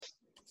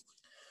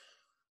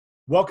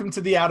Welcome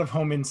to the Out of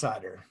Home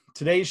Insider.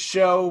 Today's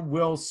show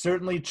will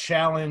certainly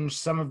challenge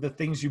some of the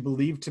things you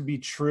believe to be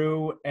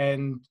true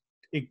and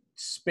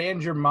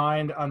expand your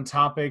mind on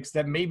topics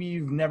that maybe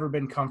you've never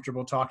been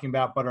comfortable talking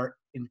about, but are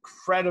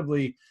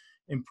incredibly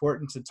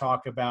important to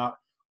talk about.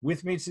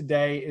 With me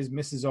today is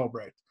Mrs.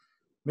 Ulbricht.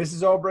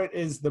 Mrs. Ulbricht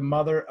is the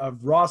mother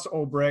of Ross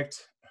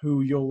Ulbricht,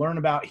 who you'll learn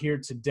about here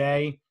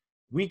today.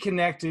 We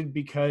connected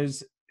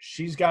because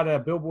she's got a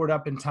billboard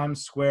up in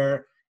Times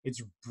Square.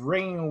 It's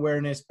bringing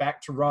awareness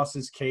back to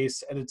Ross's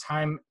case at a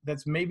time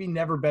that's maybe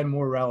never been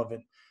more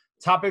relevant.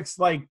 Topics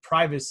like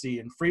privacy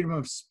and freedom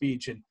of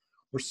speech. And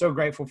we're so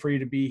grateful for you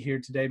to be here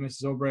today,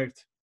 Mrs.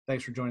 Ulbricht.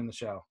 Thanks for joining the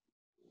show.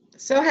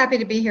 So happy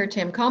to be here,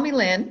 Tim. Call me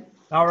Lynn.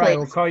 All right, please.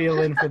 We'll call you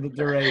Lynn for the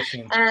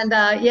duration. And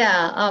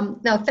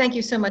no, thank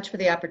you so much for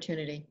the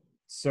opportunity.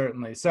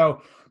 Certainly.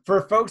 So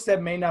for folks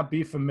that may not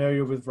be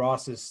familiar with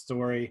Ross's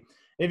story,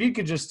 if you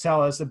could just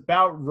tell us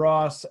about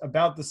Ross,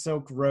 about the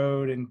Silk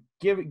Road, and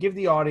give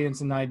the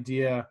audience an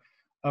idea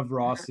of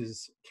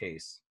Ross's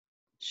case.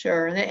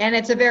 Sure, and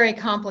it's a very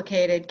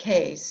complicated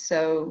case,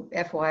 so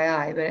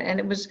FYI. And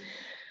it was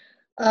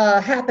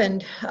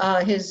happened.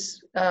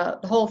 The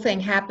whole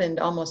thing happened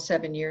almost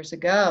 7 years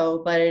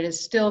ago, but it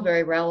is still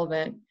very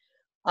relevant.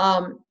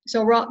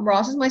 So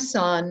Ross is my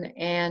son,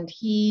 and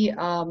he,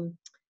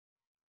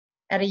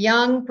 at a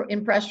young,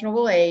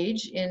 impressionable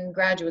age in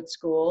graduate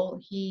school,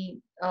 he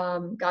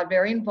got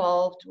very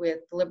involved with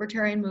the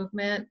libertarian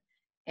movement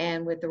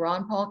and with the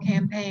Ron Paul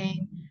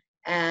campaign,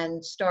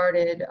 and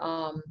started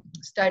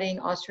studying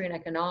Austrian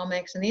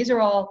economics. And these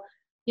are all,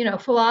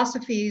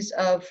 philosophies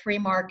of free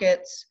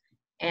markets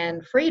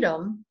and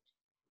freedom.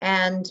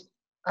 And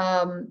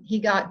he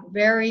got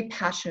very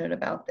passionate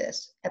about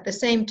this. At the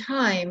same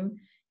time,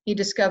 he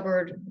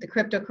discovered the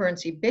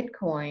cryptocurrency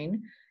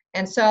Bitcoin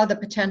and saw the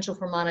potential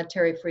for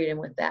monetary freedom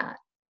with that.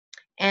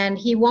 And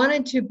he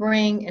wanted to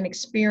bring an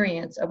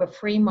experience of a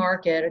free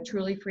market, a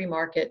truly free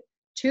market,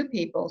 to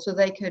people so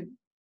they could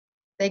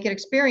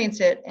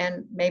experience it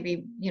and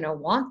maybe,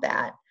 want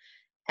that.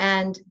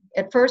 And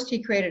at first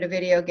he created a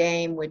video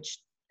game which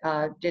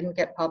didn't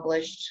get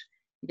published.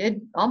 He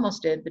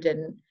almost did, but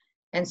didn't.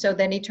 And so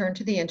then he turned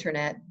to the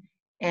internet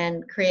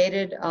and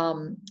created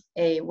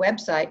a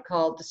website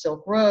called The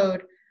Silk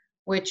Road,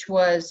 which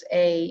was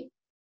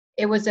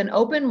it was an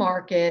open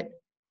market.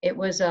 It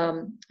was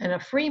in a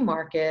free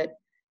market,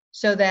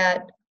 so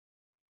that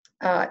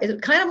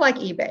it's kind of like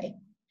eBay,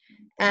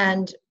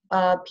 and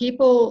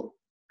people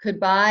could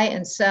buy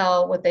and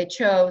sell what they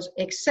chose,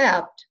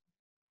 except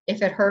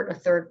if it hurt a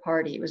third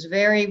party. It was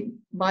very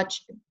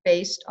much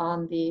based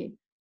on the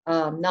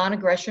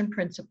non-aggression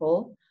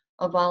principle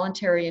of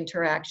voluntary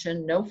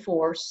interaction, no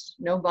force,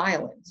 no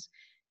violence.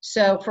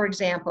 So, for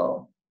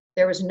example,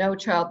 there was no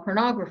child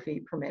pornography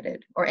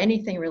permitted or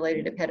anything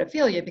related to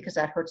pedophilia, because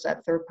that hurts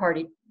that third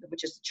party,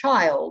 which is the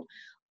child,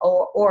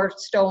 or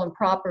stolen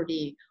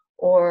property,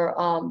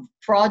 or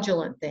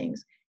fraudulent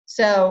things.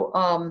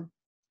 So,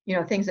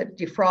 things that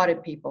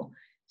defrauded people.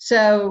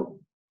 So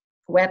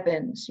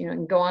weapons,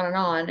 and go on and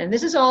on. And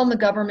this is all in the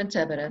government's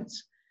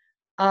evidence.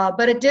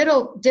 But it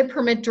did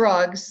permit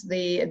drugs,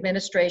 the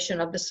administration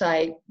of the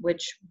site,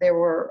 which there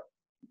were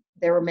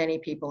many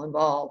people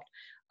involved,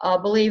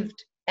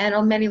 believed,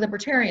 and many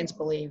libertarians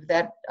believe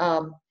that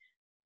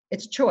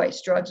it's a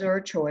choice. Drugs are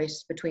a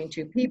choice between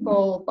two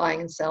people, buying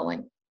and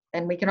selling.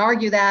 And we can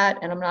argue that,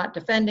 and I'm not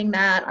defending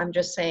that. I'm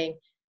just saying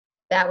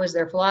that was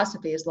their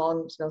philosophy, as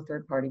long as no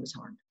third party was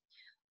harmed.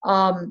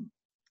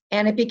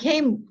 And it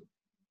became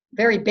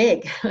very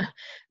big,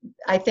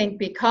 I think,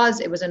 because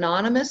it was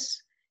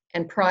anonymous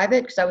and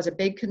private, because that was a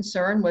big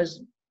concern,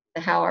 was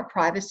how our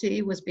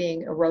privacy was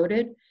being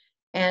eroded.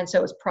 And so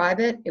it was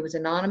private, it was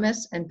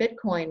anonymous, and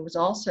Bitcoin was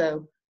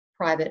also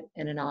private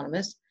and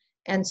anonymous.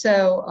 And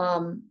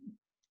so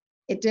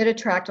it did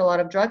attract a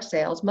lot of drug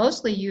sales,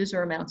 mostly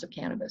user amounts of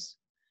cannabis.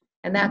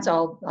 And that's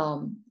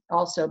all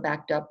also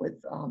backed up with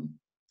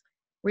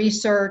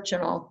research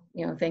and all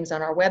things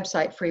on our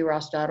website,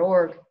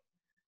 freeross.org.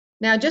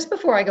 Now, just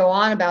before I go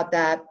on about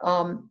that,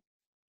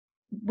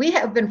 we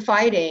have been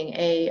fighting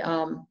a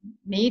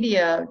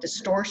media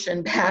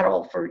distortion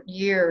battle for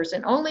years,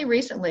 and only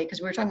recently,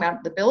 because we were talking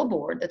about the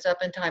billboard that's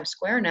up in Times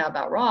Square now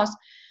about Ross,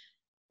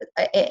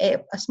 a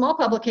small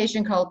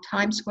publication called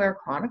Times Square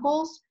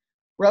Chronicles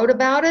wrote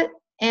about it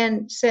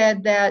and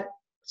said that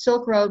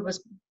Silk Road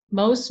was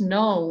most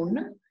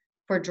known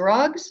for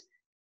drugs,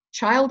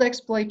 child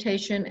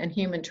exploitation, and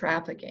human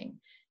trafficking.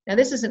 Now,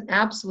 this is an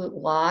absolute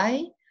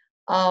lie.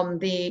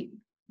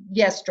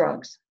 Yes,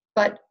 drugs,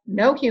 but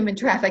no human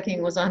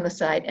trafficking was on the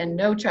site, and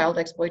no child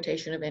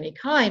exploitation of any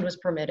kind was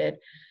permitted.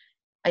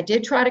 I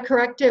did try to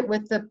correct it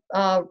with the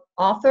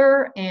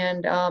author,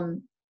 and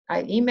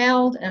I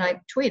emailed and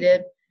I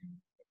tweeted.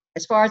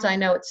 As far as I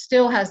know, it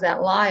still has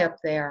that lie up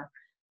there.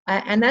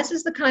 And this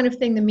is the kind of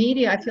thing the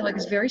media, I feel like,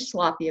 is very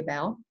sloppy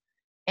about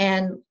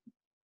and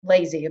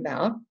lazy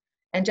about,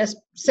 and just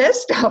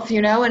says stuff,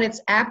 and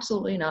it's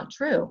absolutely not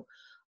true.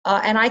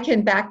 And I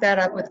can back that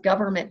up with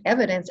government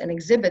evidence and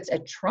exhibits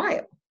at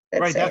trial.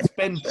 that Right. say That's it's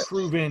been not true.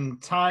 proven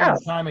time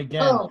and time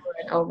again. Over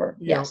and over.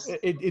 You know, Yes.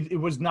 it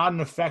was not an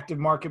effective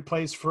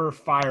marketplace for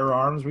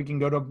firearms. We can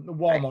go to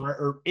Right. Walmart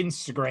or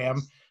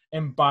Instagram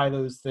and buy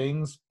those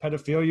things.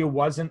 Pedophilia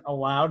wasn't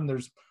allowed, and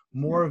there's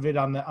more of it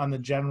on the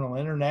general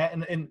internet.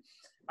 And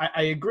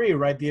I agree,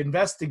 right? The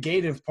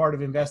investigative part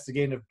of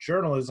investigative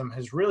journalism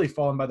has really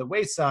fallen by the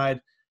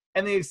wayside,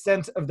 and the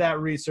extent of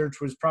that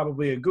research was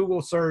probably a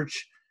Google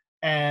search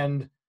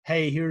and,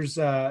 hey, here's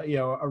a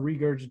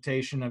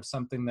regurgitation of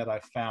something that I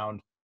found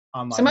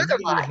online. Some The other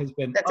media lie has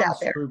been that's out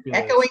there, unscrupulous.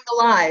 echoing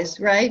the lies,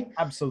 right?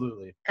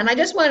 Absolutely. And I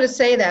just wanted to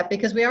say that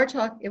because we are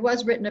talking, it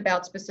was written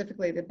about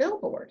specifically the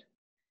Billboard.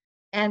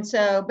 And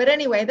so, but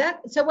anyway,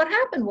 so what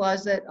happened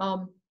was that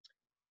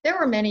there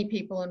were many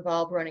people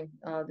involved running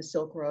the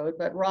Silk Road,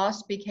 but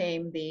Ross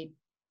became the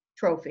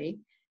trophy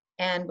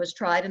and was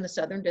tried in the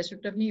Southern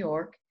District of New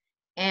York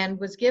and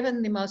was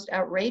given the most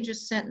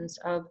outrageous sentence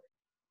of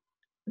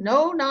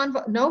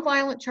no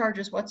violent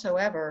charges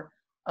whatsoever,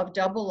 of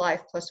double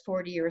life plus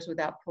 40 years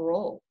without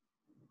parole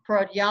for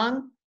a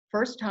young,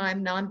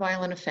 first-time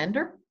nonviolent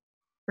offender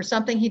for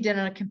something he did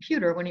on a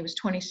computer when he was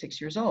 26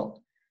 years old.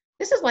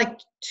 This is like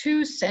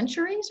 2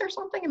 centuries or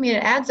something. I mean,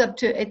 it adds up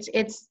to,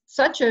 it's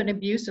such an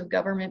abuse of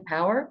government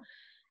power.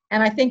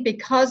 And I think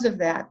because of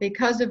that,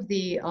 because of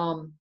the,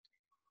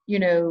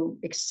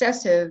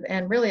 excessive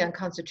and really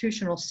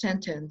unconstitutional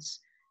sentence,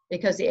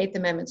 because the Eighth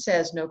Amendment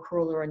says no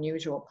cruel or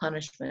unusual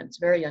punishment. It's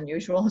very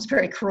unusual. It's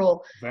very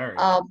cruel. Very.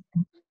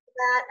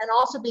 That, and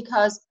also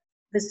because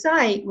the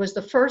site was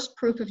the first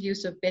proof of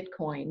use of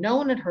Bitcoin. No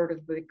one had heard of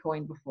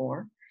Bitcoin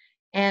before,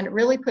 and it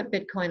really put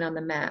Bitcoin on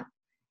the map.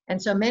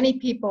 And so many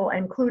people,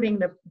 including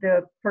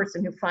the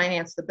person who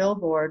financed the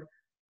Billboard,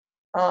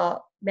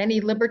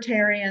 many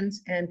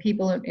libertarians and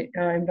people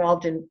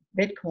involved in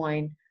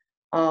Bitcoin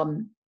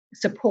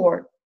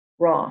support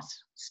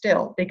Ross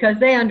still, because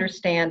they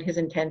understand his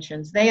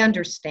intentions. They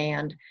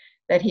understand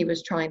that he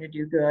was trying to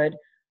do good.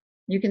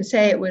 You can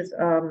say it was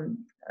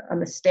a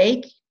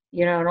mistake,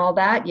 and all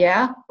that.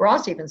 Yeah,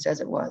 Ross even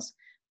says it was.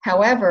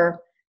 However,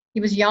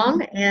 he was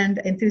young and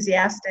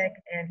enthusiastic,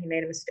 and he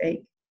made a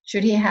mistake.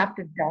 Should he have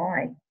to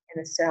die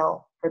in a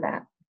cell for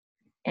that?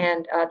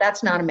 And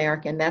that's not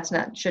American.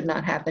 Should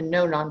not happen.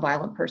 No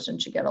nonviolent person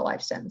should get a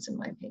life sentence, in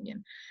my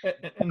opinion.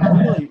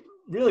 And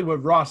really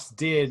what Ross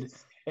did,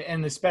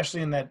 and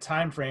especially in that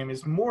time frame,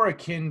 is more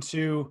akin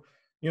to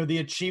the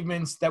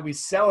achievements that we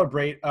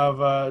celebrate of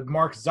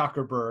Mark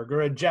Zuckerberg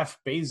or a Jeff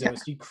Bezos. Yeah.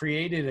 He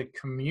created a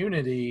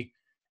community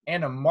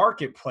and a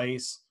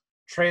marketplace,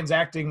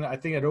 transacting, I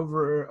think, at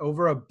over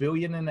 $1.5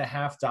 billion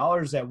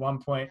at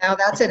one point. Now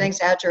that's an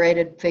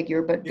exaggerated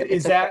figure, but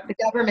is that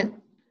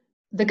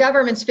the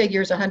government's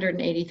figure is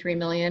 183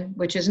 million,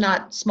 which is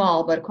not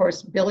small, but of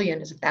course,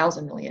 billion is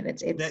 1,000 million.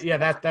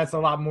 That's a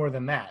lot more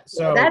than that.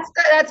 So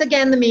that's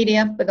again the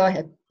media. But go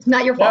ahead, it's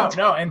not your fault.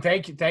 No, and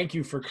thank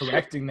you for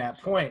correcting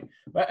that point.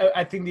 But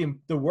I think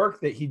the work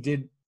that he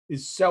did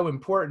is so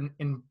important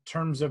in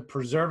terms of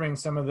preserving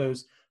some of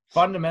those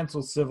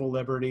fundamental civil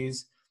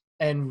liberties,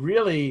 and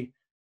really,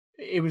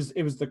 it was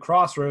the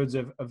crossroads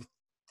of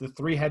the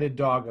 3-headed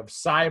dog of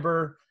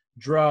cyber,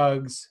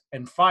 drugs,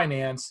 and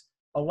finance.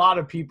 A lot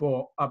of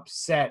people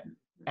upset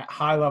at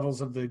high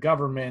levels of the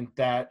government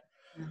that,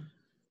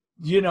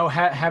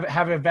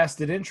 have a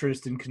vested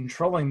interest in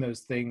controlling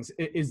those things.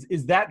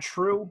 Is that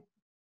true?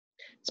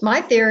 It's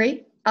my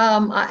theory.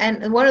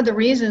 And one of the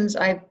reasons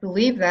I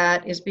believe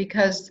that is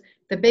because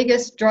the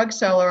biggest drug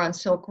seller on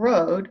Silk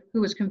Road,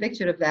 who was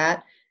convicted of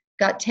that,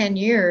 got 10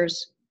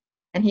 years,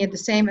 and he had the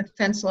same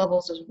offense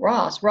levels as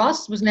Ross.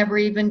 Ross was never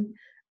even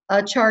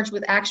charged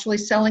with actually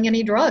selling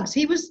any drugs.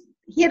 He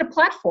had a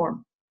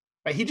platform.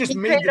 But he just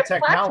made the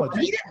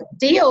technology. He didn't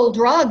deal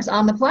drugs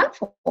on the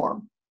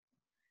platform.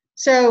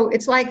 So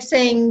it's like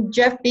saying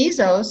Jeff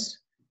Bezos,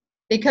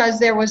 because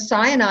there was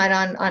cyanide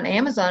on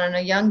Amazon and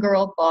a young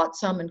girl bought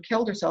some and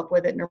killed herself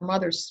with it, and her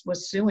mother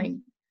was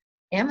suing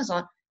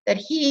Amazon, that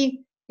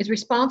he is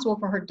responsible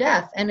for her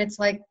death. And it's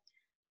like,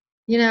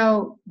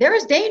 there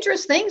is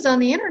dangerous things on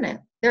the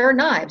internet. There are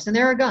knives and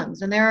there are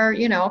guns and there are,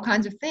 all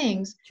kinds of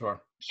things.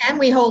 Sure. Can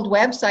we hold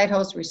website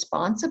hosts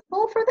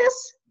responsible for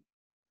this?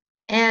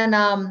 And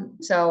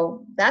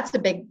so that's the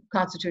big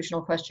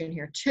constitutional question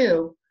here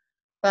too.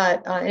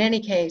 But in any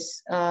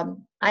case,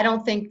 I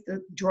don't think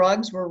the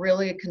drugs were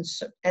really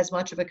as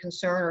much of a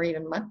concern, or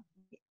even much.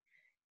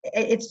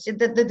 It's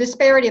the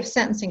disparity of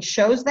sentencing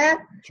shows that.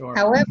 Sure.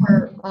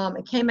 However,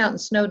 it came out in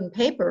Snowden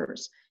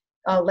papers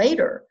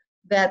later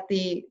that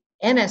the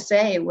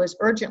NSA was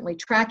urgently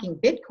tracking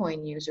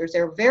Bitcoin users.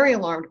 They were very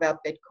alarmed about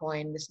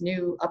Bitcoin, this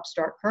new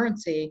upstart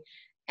currency.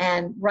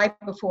 And right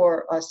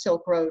before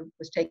Silk Road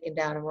was taken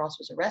down and Ross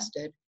was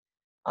arrested,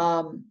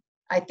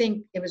 I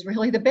think it was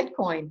really the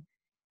Bitcoin.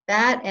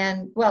 That,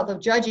 and well, the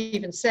judge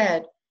even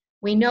said,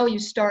 we know you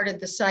started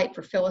the site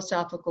for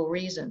philosophical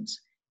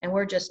reasons, and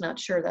we're just not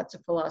sure that's a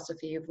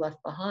philosophy you've left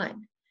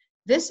behind.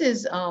 This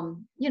is,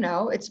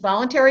 it's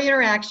voluntary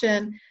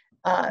interaction,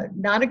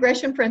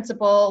 non-aggression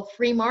principle,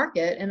 free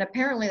market, and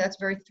apparently that's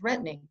very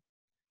threatening.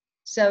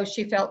 So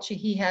she felt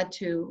he had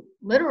to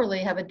literally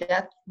have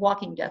a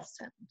walking death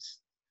sentence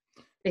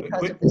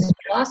because of this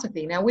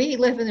philosophy. Now, we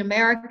live in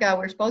America.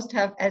 We're supposed to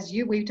have,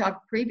 we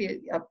talked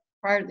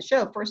prior to the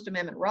show, First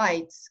Amendment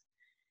rights,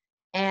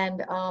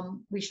 and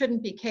we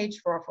shouldn't be caged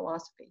for our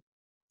philosophy.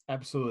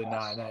 Absolutely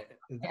not.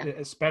 And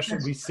especially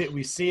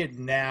we see it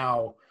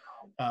now,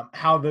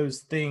 how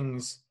those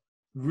things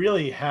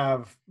really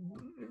have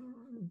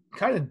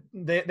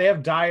they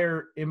have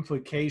dire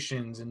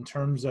implications in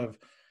terms of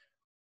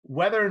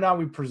whether or not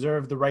we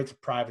preserve the right to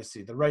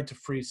privacy, the right to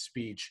free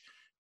speech.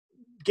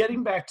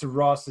 Getting back to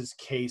Ross's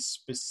case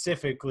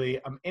specifically,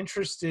 I'm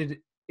interested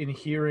in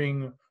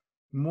hearing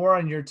more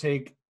on your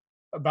take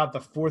about the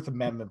Fourth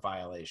Amendment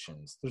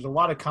violations. There's a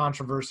lot of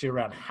controversy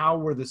around how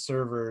were the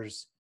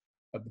servers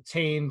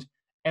obtained,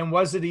 and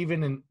was it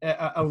even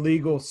a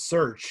legal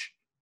search?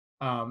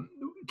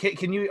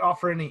 Can you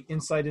offer any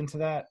insight into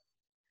that?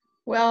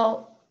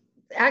 Well,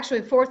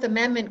 actually, Fourth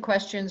Amendment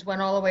questions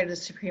went all the way to the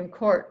Supreme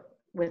Court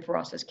with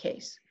Ross's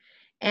case.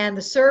 And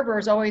the server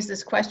is always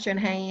this question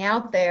hanging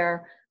out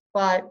there,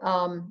 but,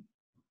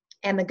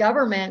 and the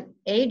government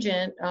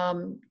agent,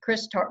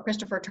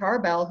 Christopher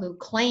Tarbell, who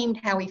claimed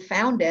how he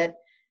found it,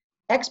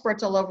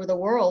 experts all over the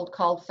world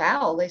called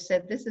foul. They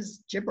said, this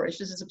is gibberish,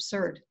 this is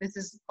absurd, this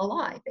is a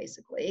lie,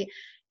 basically.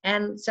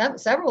 And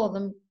several of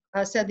them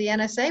said the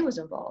NSA was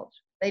involved.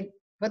 They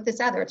put this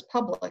out there, it's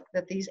public,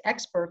 that these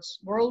experts,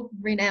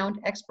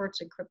 world-renowned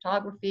experts in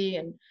cryptography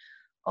and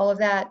all of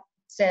that,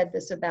 said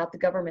this about the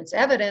government's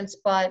evidence.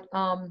 But,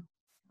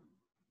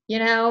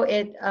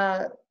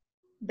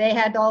 they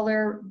had all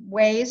their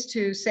ways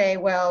to say,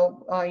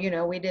 well,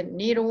 we didn't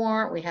need a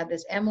warrant. We had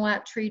this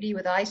MLAT treaty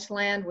with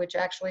Iceland, which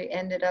actually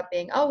ended up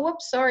being, oh,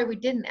 whoops, sorry, we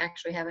didn't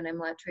actually have an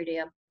MLAT treaty.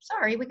 I'm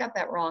sorry, we got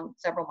that wrong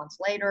several months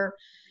later.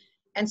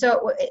 And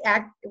so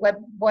what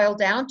boiled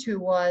down to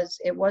was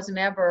it wasn't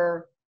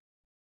ever,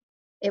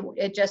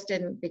 it just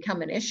didn't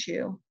become an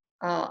issue.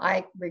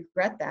 I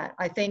regret that.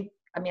 I didn't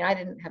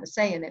have a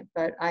say in it,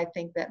 but I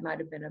think that might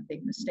have been a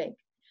big mistake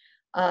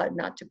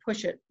not to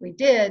push it. We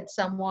did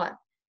somewhat.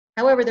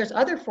 However, there's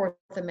other Fourth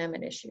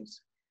Amendment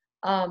issues.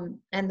 And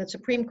the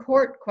Supreme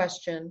Court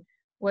question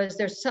was,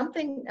 there's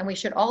something, and we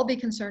should all be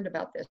concerned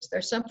about this,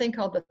 there's something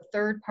called the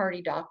third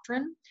party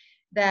doctrine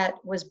that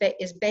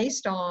is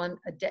based on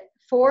a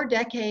 4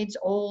 decades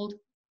old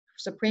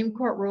Supreme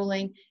Court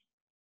ruling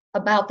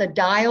about the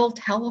dial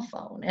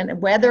telephone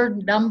and whether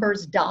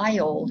numbers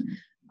dialed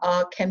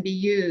can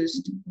be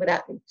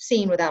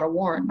seen without a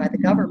warrant by the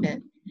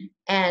government.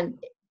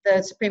 And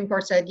the Supreme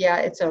Court said, yeah,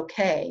 it's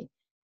okay.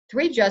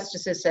 3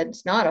 justices said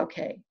it's not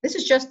okay. This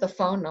is just the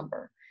phone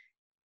number.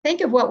 Think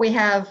of what we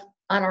have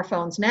on our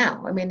phones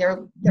now. I mean,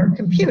 they're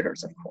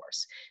computers, of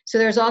course. So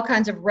there's all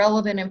kinds of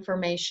relevant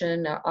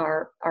information,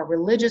 our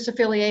religious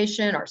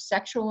affiliation, our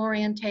sexual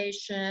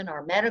orientation,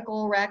 our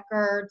medical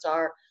records,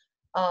 our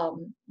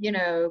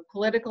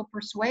political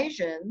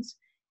persuasions.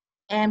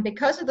 And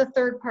because of the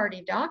third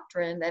party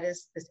doctrine, that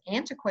is this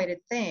antiquated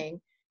thing,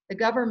 the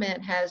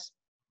government has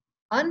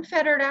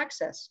unfettered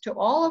access to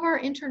all of our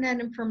internet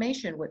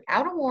information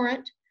without a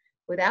warrant,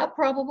 without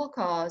probable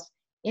cause,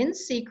 in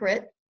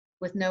secret,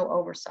 with no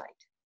oversight,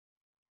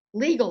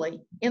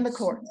 legally in the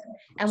courts.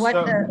 And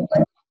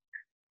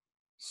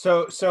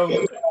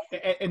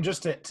and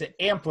just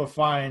to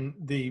amplify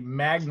the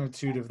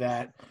magnitude of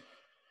that,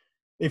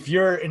 if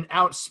you're an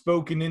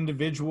outspoken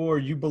individual or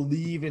you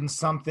believe in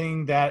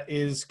something that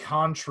is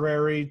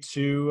contrary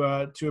to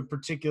a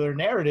particular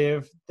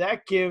narrative,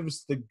 that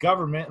gives the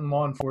government and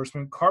law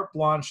enforcement carte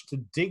blanche to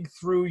dig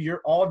through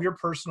all of your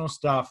personal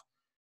stuff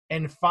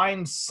and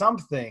find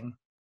something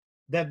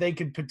that they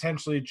could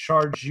potentially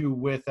charge you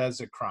with as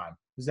a crime.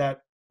 Is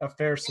that a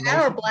fair summation?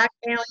 Or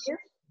blackmail you,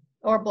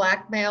 or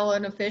blackmail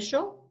an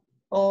official,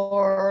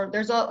 or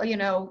there's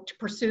to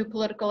pursue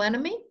political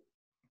enemy,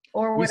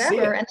 or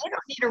whatever, and they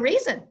don't need a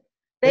reason.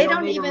 They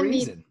don't even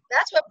need.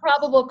 That's what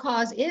probable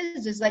cause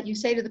is that you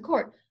say to the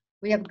court,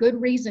 we have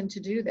good reason to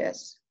do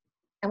this,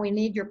 and we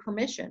need your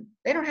permission.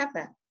 They don't have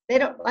that. They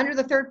don't, under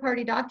the third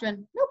party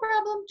doctrine, no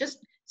problem, just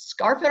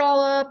scarf it all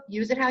up,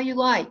 use it how you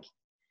like.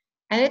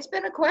 And it's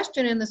been a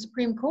question in the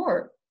Supreme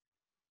Court.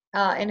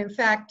 And in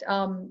fact,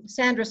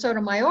 Sandra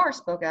Sotomayor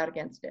spoke out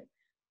against it.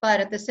 But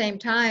at the same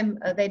time,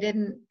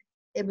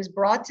 it was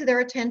brought to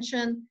their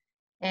attention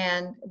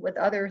and with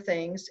other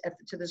things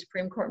to the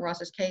Supreme Court in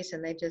Ross's case,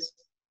 and they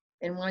just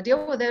didn't want to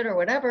deal with it or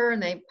whatever,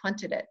 and they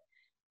punted it.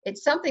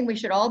 It's something we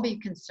should all be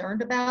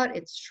concerned about.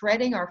 It's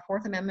shredding our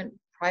Fourth Amendment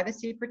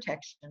privacy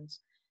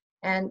protections.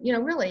 And,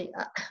 really,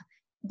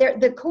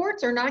 the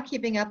courts are not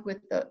keeping up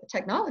with the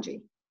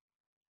technology,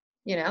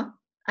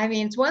 I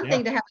mean, it's one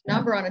thing to have a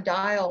number on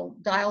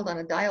dialed on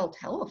a dial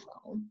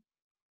telephone.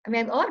 I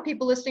mean, a lot of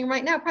people listening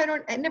right now probably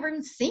I've never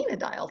even seen a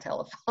dial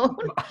telephone.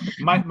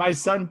 My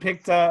son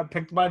picked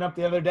mine up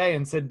the other day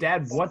and said,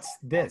 "Dad, what's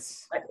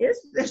this? What is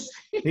this?"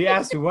 He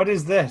asked me, "What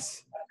is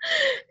this?"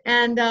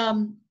 And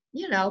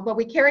but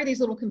we carry these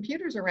little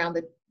computers around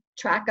that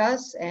track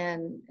us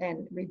and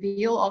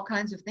reveal all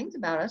kinds of things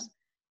about us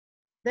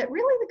that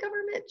really the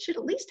government should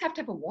at least have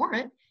to have a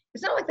warrant.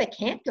 It's not like they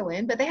can't go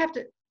in, but they have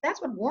to.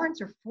 That's what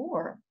warrants are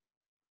for,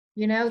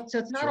 So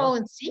it's not Sure. all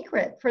in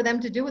secret for them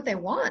to do what they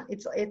want.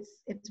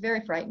 It's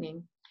very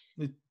frightening.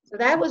 It- So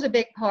that was a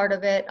big part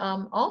of it.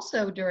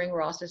 Also during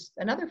Ross's,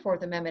 another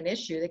Fourth Amendment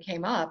issue that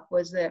came up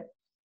was that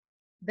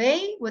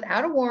they,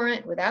 without a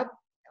warrant, without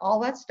all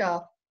that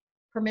stuff,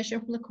 permission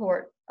from the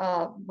court,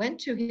 went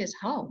to his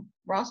home,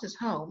 Ross's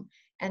home,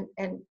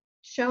 and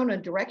shown a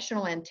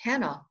directional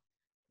antenna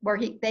where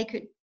they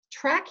could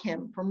track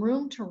him from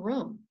room to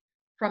room,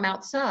 from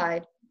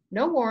outside,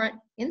 no warrant,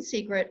 in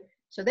secret.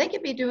 So they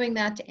could be doing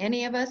that to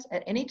any of us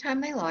at any time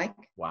they like.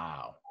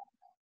 Wow.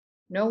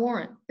 No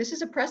warrant. This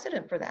is a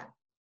precedent for that.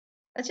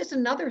 That's just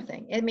another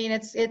thing. I mean,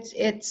 it's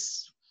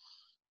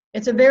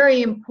a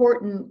very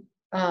important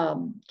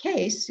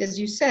case, as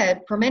you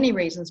said, for many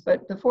reasons,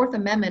 but the Fourth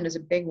Amendment is a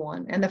big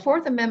one. And the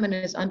Fourth Amendment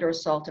is under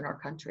assault in our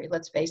country,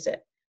 let's face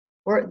it.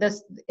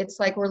 It's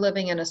like we're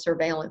living in a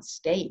surveillance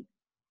state.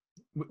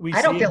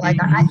 I don't feel like,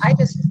 I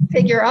just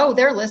figure, oh,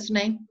 they're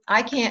listening.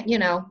 I can't,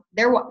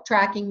 they're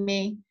tracking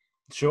me.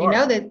 Sure.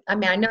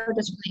 I know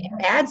just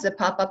the ads that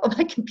pop up on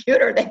my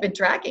computer, they've been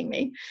tracking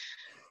me.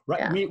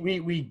 Right. Yeah.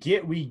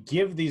 We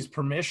give these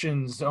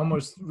permissions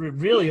almost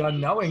really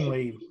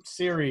unknowingly.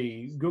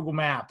 Siri, Google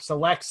Maps,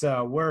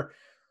 Alexa, we're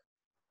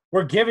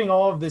giving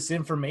all of this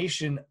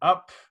information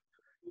up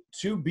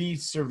to be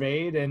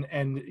surveyed,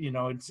 and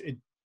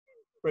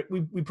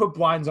we put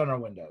blinds on our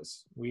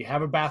windows. We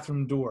have a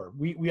bathroom door.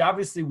 We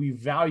obviously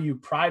value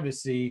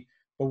privacy,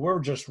 but we're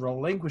just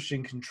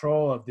relinquishing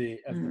control of the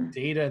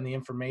data and the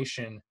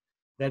information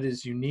that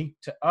is unique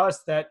to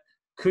us, that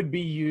could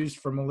be used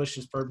for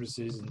malicious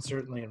purposes. And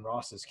certainly in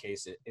Ross's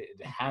case, it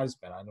has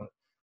been. I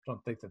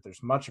don't think that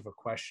there's much of a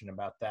question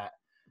about that.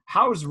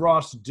 How is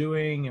Ross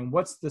doing, and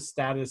what's the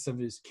status of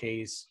his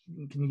case?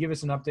 Can you give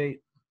us an update?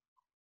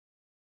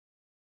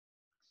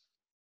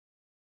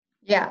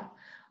 Yeah,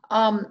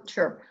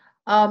 sure.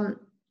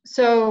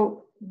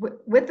 So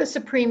with the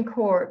Supreme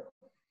Court,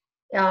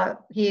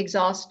 he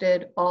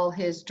exhausted all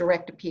his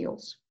direct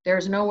appeals.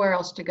 There's nowhere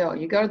else to go.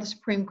 You go to the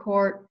Supreme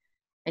Court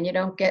and you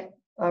don't get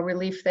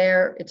relief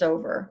there, it's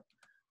over.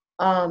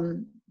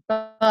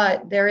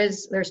 But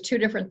there's two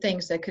different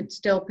things that could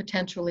still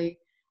potentially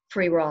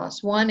free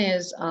Ross. One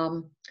is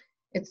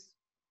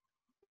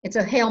it's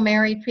a Hail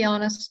Mary, to be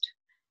honest.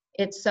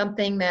 It's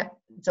something that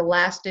it's a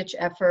last-ditch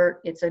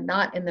effort. It's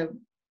not in the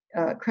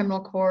criminal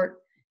court.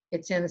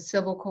 It's in the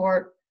civil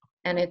court,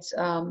 and it's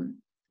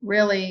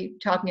really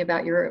talking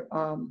about your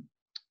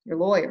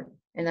lawyer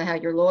and how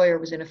your lawyer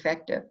was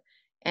ineffective.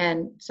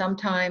 And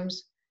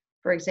sometimes,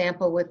 for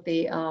example, with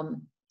the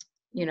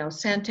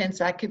sentence,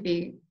 that could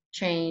be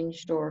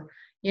changed, or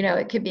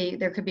there could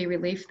be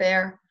relief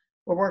there.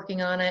 We're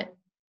working on it.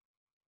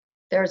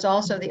 There's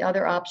also the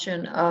other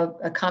option of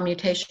a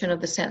commutation of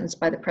the sentence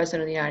by the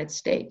President of the United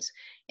States.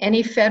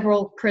 Any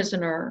federal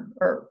prisoner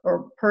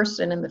or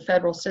person in the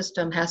federal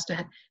system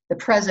the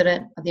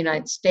President of the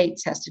United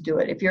States has to do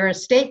it. If you're in a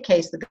state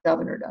case, the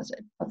governor does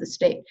it, of the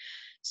state.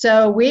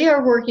 So we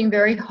are working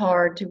very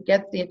hard to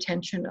get the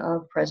attention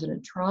of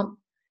President Trump.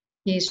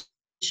 He's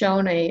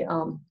shown a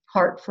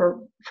heart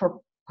for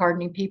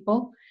pardoning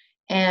people.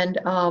 And,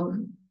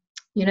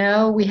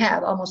 we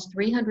have almost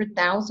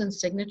 300,000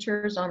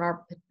 signatures on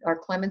our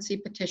clemency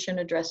petition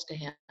addressed to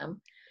him.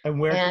 And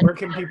where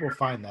can people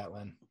find that,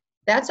 Lynn?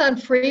 That's on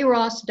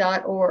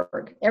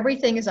freeross.org.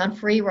 Everything is on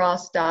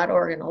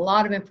freeross.org, and a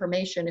lot of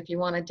information if you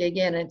want to dig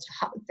in. It's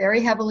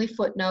very heavily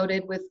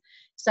footnoted with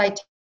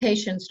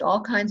citations to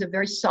all kinds of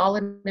very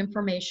solid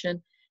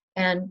information.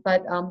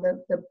 But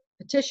the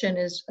petition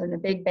is in a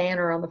big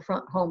banner on the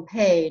front home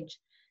page.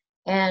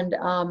 And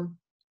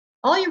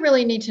all you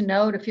really need to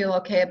know to feel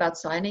okay about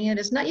signing it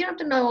is you don't have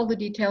to know all the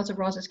details of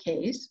Ross's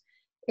case.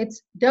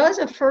 Does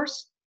a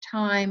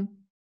first-time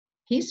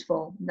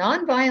peaceful,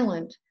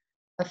 nonviolent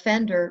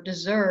offender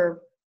deserve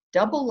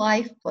double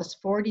life plus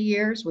 40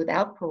 years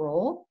without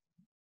parole?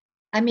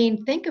 I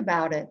mean, think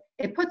about it.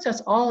 It puts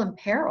us all in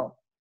peril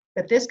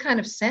that this kind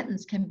of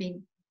sentence can be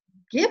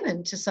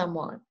given to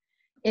someone.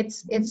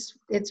 It's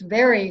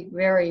very,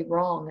 very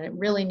wrong, and it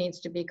really needs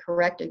to be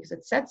corrected because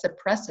it sets a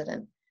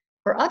precedent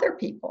for other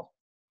people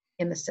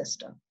in the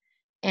system.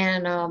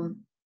 And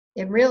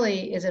it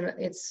really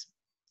it's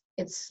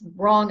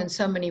wrong in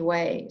so many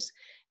ways,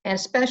 and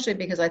especially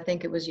because I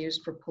think it was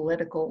used for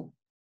political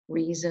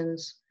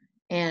reasons.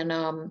 And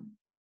I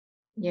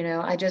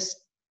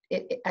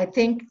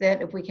think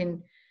that if we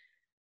can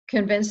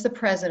convince the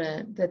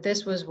president that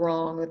this was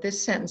wrong, that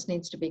this sentence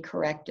needs to be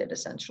corrected,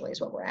 essentially is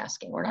what we're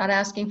asking. We're not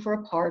asking for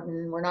a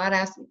pardon.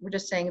 We're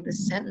just saying that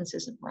this sentence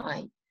isn't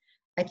right.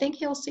 I think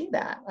he'll see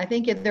that. I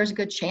think there's a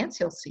good chance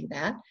he'll see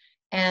that.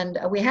 And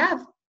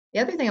the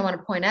other thing I want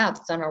to point out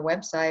that's on our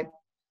website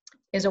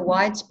is a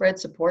widespread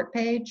support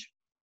page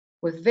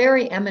with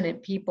very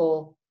eminent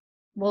people,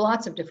 well,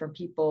 lots of different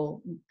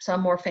people,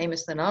 some more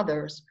famous than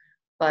others,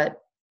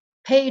 but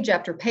page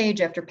after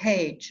page after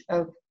page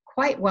of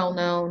quite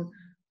well-known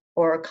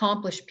or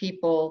accomplished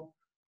people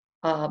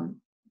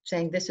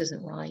saying this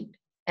isn't right.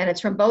 And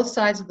it's from both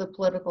sides of the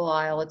political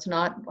aisle. It's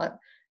not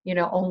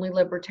only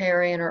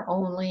libertarian or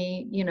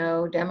only,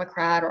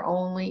 Democrat or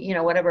only,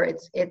 whatever.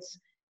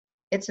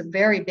 It's a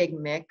very big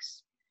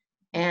mix.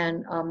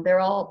 And they're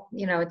all,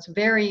 it's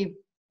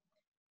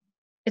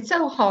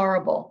so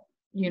horrible,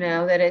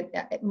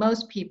 that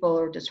most people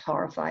are just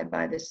horrified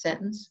by this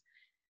sentence.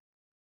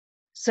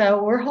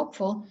 So we're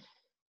hopeful.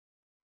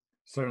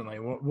 Certainly.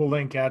 We'll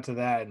link out to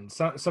that. And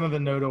some of the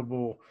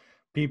notable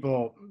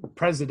people,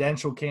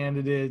 presidential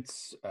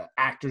candidates,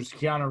 actors.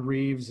 Keanu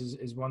Reeves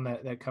is one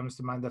that comes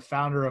to mind. The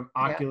founder of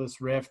Oculus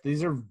Rift.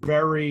 These are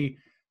very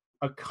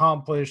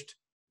accomplished,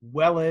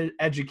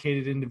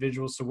 well-educated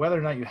individuals. So whether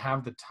or not you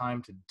have the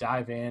time to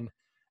dive in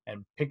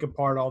and pick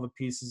apart all the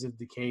pieces of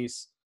the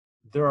case,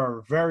 there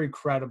are very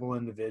credible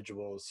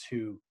individuals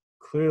who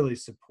clearly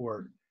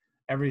support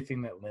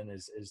everything that Lynn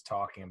is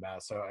talking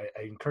about. So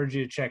I encourage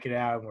you to check it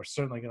out, and we're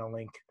certainly going to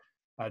link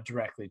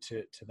directly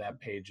to that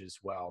page as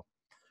well.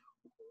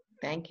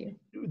 Thank you.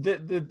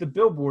 The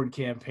Billboard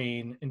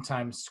campaign in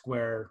Times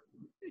Square,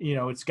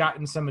 it's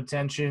gotten some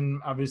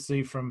attention,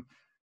 obviously, from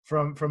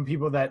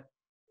people that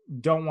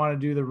don't want to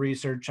do the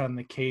research on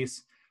the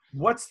case.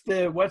 What's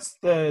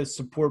the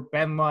support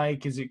been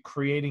like? Is it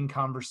creating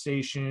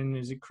conversation?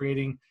 Is it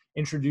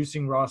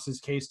introducing Ross's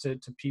case to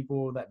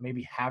people that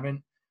maybe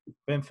haven't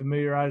been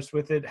familiarized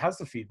with it? How's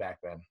the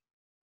feedback been?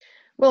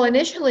 Well,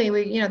 initially,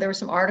 there were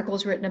some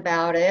articles written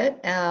about it,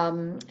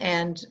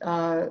 and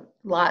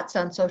lots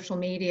on social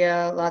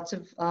media, lots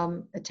of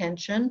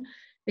attention,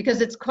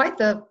 because it's quite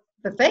the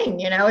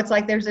thing. It's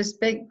like there's this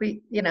big,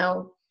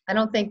 I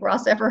don't think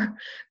Ross ever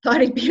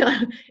thought he'd be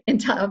on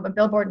a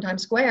billboard in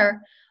Times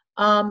Square.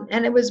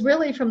 And it was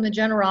really from the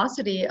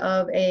generosity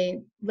of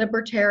a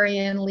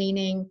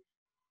libertarian-leaning,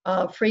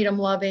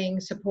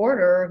 freedom-loving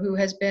supporter who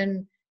had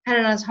it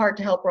on his heart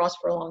to help Ross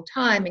for a long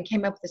time and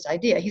came up with this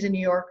idea. He's a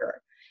New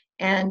Yorker.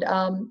 And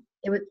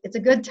it's a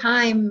good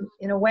time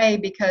in a way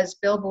because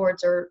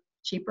billboards are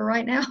cheaper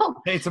right now.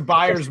 It's a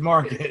buyer's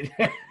market.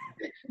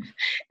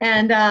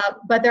 And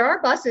but there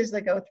are buses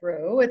that go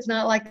through. It's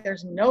not like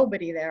there's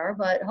nobody there,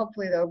 but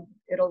hopefully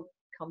it'll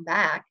come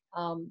back.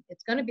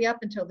 It's going to be up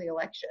until the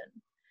election.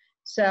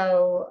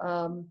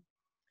 So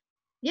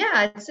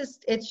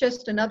it's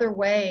just another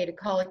way to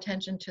call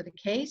attention to the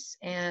case,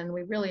 and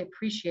we really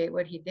appreciate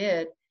what he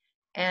did.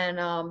 And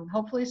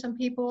hopefully some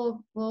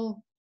people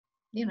will,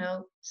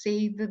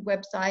 see the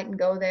website and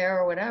go there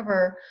or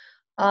whatever.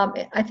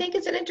 I think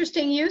it's an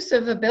interesting use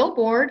of a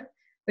billboard.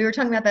 We were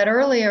talking about that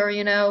earlier.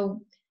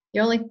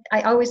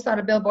 I always thought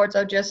of billboards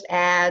just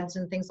ads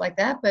and things like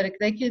that, but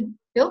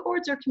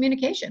billboards are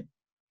communication.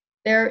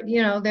 They're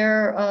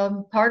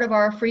part of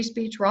our free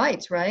speech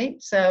rights,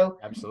 right? So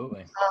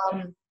absolutely.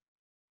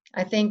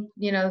 I think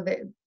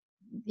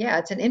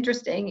it's an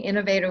interesting,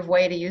 innovative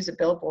way to use a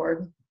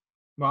billboard.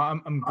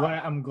 Well,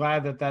 I'm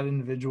glad that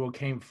individual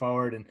came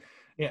forward, and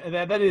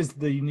that is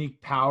the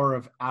unique power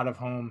of out of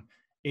home,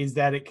 is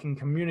that it can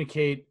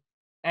communicate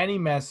any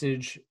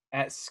message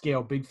at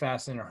scale, big,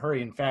 fast, in a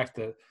hurry. In fact,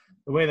 the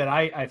way that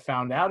I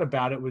found out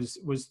about it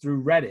was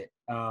through Reddit.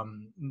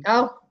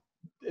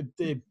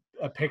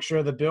 A picture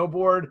of the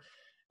billboard,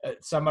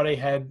 somebody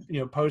had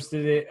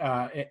posted it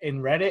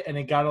in Reddit, and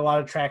it got a lot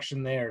of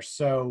traction there.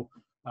 So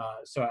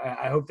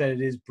I hope that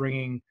it is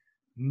bringing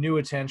new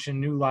attention,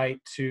 new light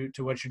to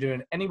what you're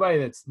doing. Anybody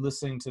that's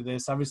listening to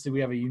this, obviously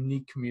we have a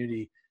unique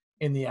community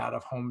in the out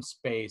of home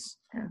space.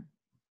 Yeah.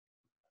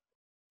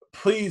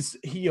 Please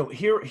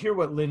hear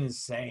what Lynn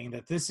is saying,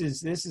 that this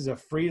is a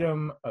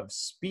freedom of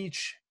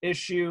speech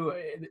issue.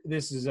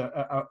 This is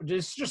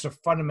just a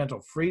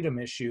fundamental freedom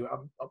issue.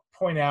 I'll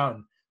point out,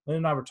 and Lynn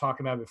and I were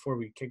talking about before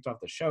we kicked off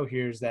the show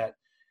here, is that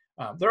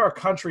there are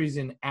countries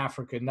in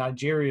Africa.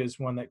 Nigeria is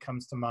one that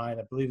comes to mind.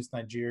 I believe it's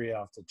Nigeria.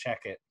 I'll have to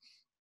check it.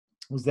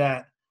 Was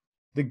that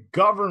the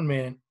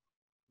government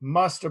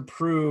must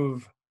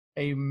approve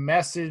a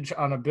message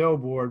on a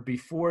billboard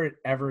before it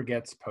ever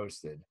gets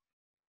posted.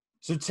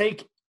 So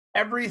take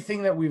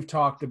everything that we've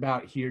talked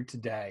about here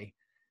today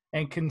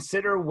and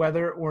consider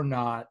whether or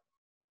not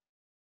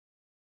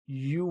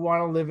you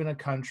want to live in a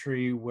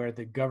country where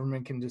the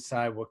government can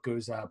decide what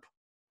goes up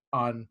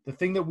on the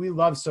thing that we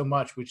love so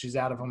much, which is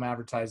out-of-home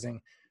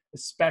advertising,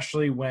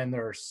 especially when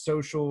there are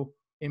social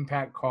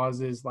impact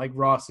causes like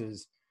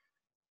Ross's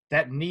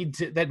that need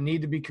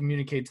to be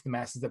communicated to the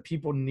masses, that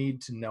people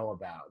need to know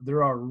about.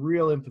 There are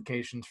real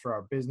implications for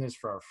our business,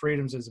 for our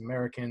freedoms as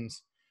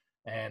Americans,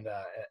 and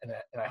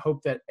I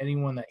hope that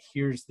anyone that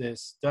hears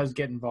this does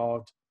get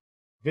involved,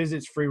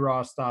 visits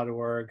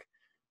freeross.org.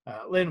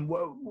 Lynn,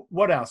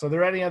 what else? Are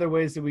there any other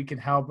ways that we can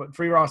help? But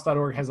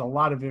freeross.org has a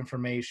lot of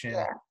information.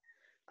 Yeah.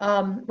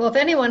 Well, if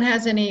anyone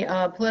has any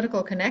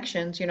political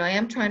connections, I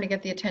am trying to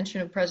get the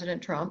attention of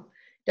President Trump.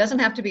 It doesn't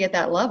have to be at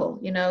that level.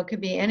 It could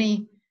be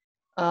any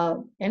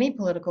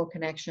political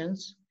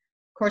connections.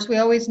 Of course, we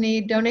always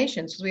need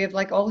donations because we have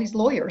all these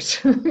lawyers.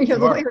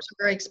 Lawyers are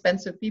very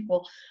expensive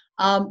people.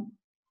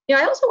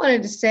 I also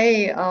wanted to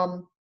say,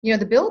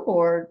 the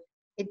billboard,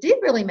 it did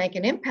really make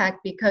an impact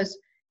because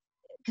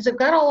it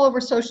got all over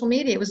social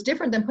media. It was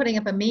different than putting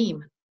up a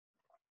meme.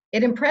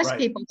 It impressed Right.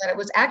 people that it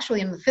was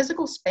actually in the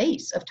physical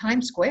space of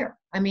Times Square.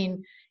 I mean,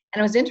 and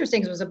it was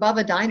interesting 'cause it was above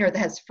a diner that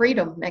has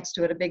freedom next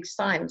to it, a big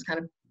sign. It was kind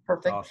of It's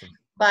perfect. awesome.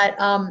 But,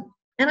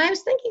 and I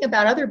was thinking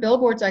about other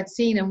billboards I'd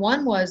seen, and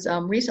one was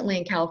recently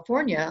in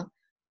California,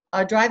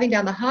 driving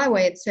down the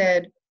highway, it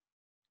said,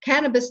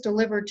 cannabis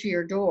delivered to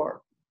your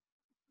door.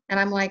 And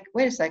I'm like,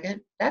 wait a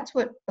second, that's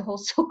what the whole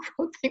Silk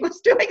Road thing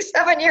was doing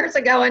 7 years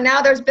ago. And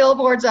now there's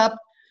billboards up.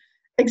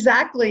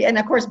 Exactly. And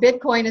of course,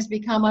 Bitcoin has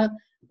become a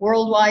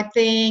worldwide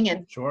thing.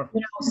 And Sure.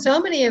 so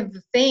many of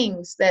the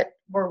things that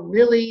were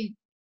really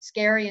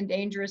scary and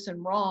dangerous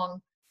and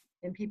wrong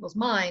in people's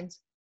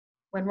minds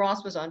when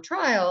Ross was on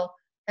trial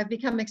have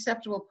become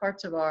acceptable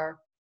parts of our,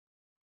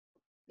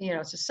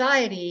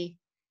 society,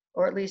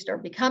 or at least are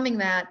becoming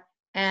that.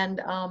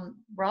 And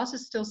Ross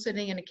is still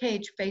sitting in a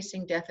cage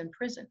facing death in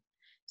prison.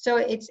 So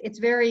it's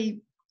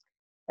very,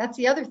 that's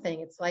the other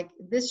thing. It's like,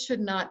 this should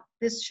not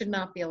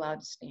be allowed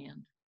to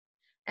stand.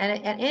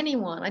 And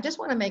anyone, I just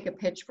want to make a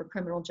pitch for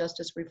criminal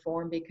justice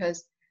reform,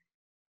 because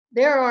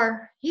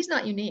he's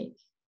not unique.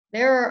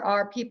 There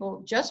are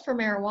people just for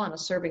marijuana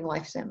serving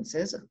life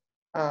sentences.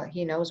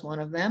 He knows one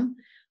of them.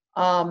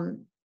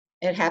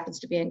 It happens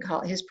to be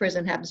his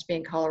prison happens to be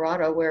in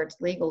Colorado, where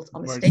it's legal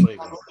on the state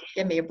level.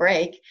 Give me a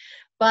break.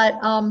 But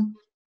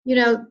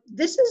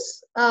this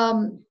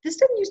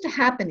didn't used to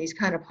happen, these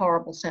kind of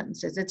horrible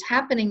sentences. It's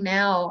happening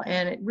now,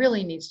 and it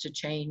really needs to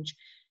change.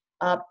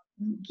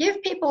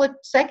 Give people a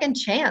second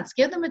chance.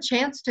 Give them a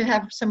chance to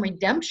have some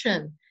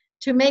redemption,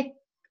 to make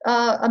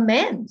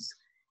amends.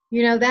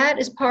 That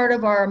is part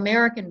of our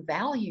American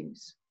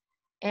values.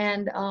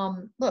 And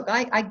look,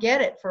 I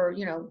get it for,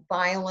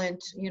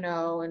 violent,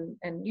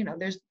 and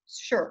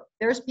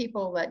there's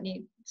people that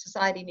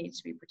society needs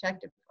to be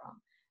protected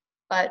from.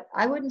 But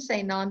I wouldn't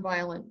say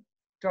nonviolent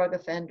drug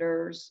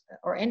offenders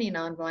or any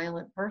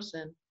nonviolent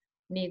person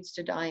needs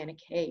to die in a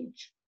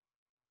cage.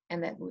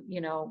 And that,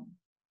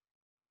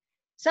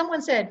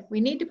 someone said, we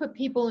need to put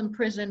people in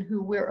prison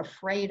who we're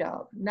afraid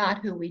of,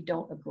 not who we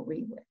don't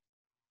agree with.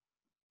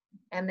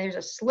 And there's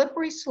a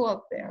slippery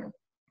slope there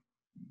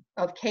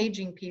of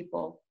caging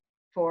people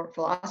for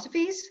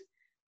philosophies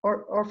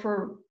or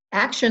for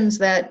actions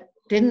that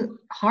didn't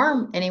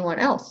harm anyone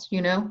else,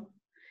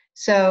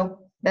 So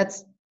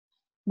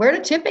we're at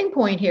a tipping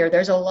point here.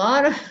 There's a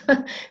lot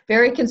of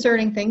very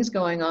concerning things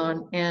going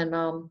on. And,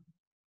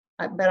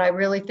 but I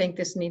really think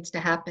this needs to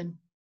happen.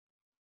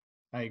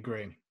 I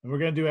agree. And we're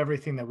going to do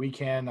everything that we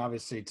can,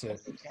 obviously, to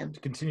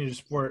continue to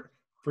support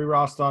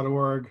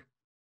freeross.org,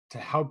 to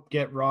help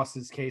get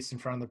Ross's case in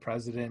front of the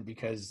president,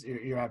 because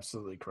you're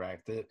absolutely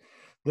correct.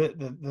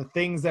 The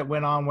things that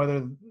went on,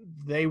 whether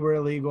they were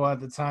illegal at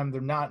the time,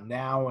 they're not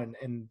now. And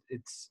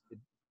it's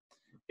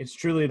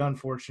truly an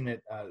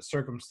unfortunate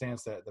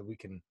circumstance that we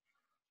can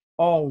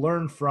all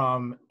learn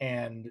from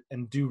and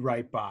do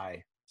right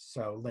by.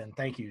 So, Lynn,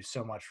 thank you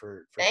so much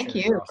for thank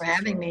you for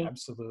having me.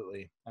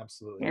 Absolutely. Yeah.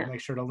 We'll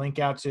make sure to link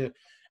out to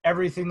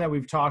everything that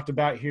we've talked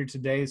about here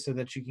today so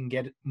that you can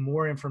get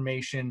more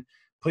information.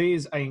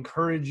 Please, I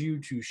encourage you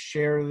to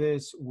share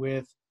this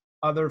with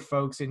other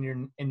folks in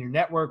your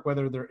network,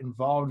 whether they're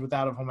involved with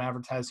out-of-home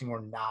advertising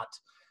or not.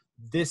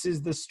 This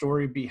is the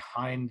story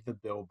behind the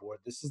billboard.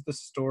 This is the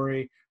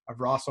story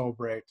of Ross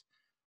Ulbricht,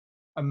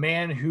 a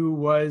man who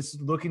was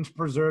looking to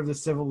preserve the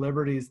civil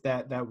liberties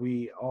that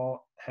we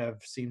all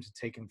have seemed to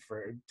take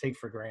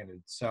for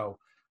granted. So,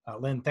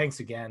 Lynn,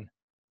 thanks again.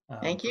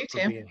 Thank you, for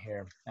Tim. being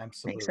here.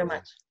 Absolutely. Thanks so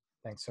much.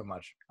 Thanks so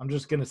much. I'm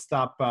just going to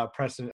stop pressing